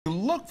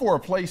look for a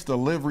place to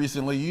live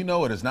recently, you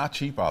know it is not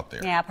cheap out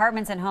there. Yeah,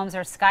 apartments and homes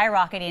are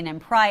skyrocketing in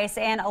price,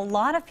 and a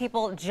lot of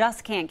people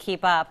just can't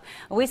keep up.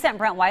 We sent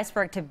Brent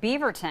Weisberg to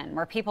Beaverton,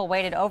 where people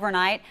waited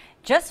overnight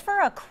just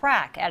for a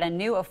crack at a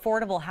new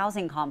affordable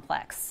housing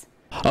complex.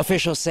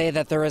 Officials say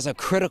that there is a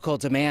critical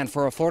demand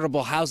for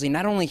affordable housing,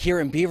 not only here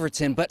in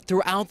Beaverton, but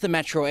throughout the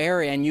metro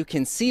area. And you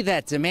can see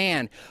that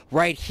demand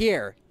right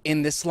here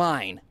in this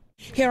line.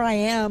 Here I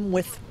am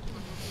with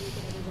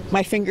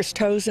my fingers,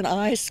 toes, and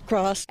eyes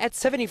crossed. At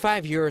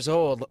 75 years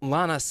old,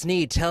 Lana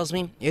Sneed tells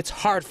me it's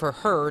hard for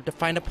her to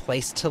find a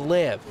place to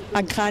live.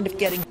 I'm kind of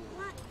getting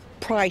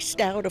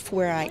priced out of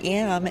where I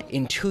am.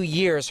 In 2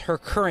 years, her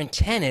current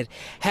tenant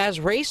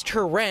has raised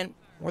her rent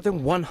more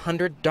than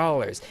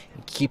 $100.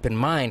 And keep in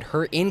mind,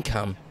 her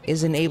income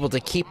isn't able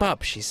to keep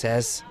up, she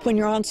says. When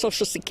you're on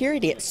Social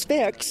Security, it's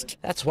fixed.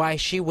 That's why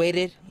she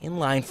waited in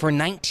line for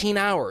 19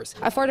 hours.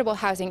 Affordable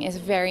housing is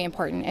very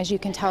important, as you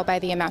can tell by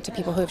the amount of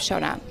people who have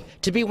shown up.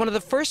 To be one of the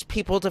first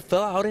people to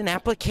fill out an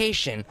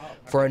application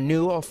for a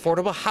new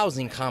affordable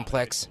housing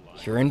complex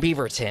here in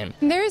Beaverton.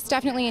 There is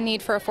definitely a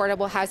need for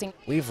affordable housing.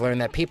 We've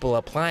learned that people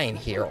applying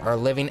here are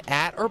living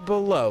at or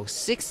below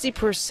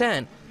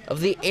 60%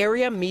 of the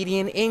area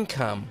median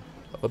income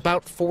of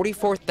about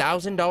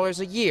 $44,000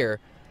 a year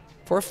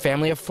for a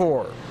family of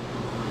 4.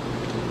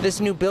 This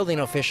new building,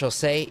 officials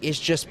say, is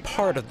just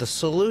part of the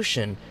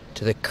solution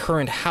to the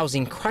current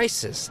housing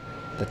crisis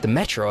that the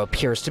metro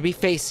appears to be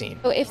facing.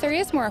 So if there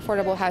is more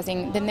affordable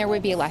housing, then there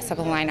would be less of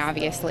a line,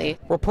 obviously.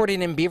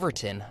 Reporting in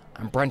Beaverton,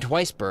 I'm Brent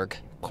Weisberg,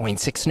 KOIN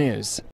 6 News.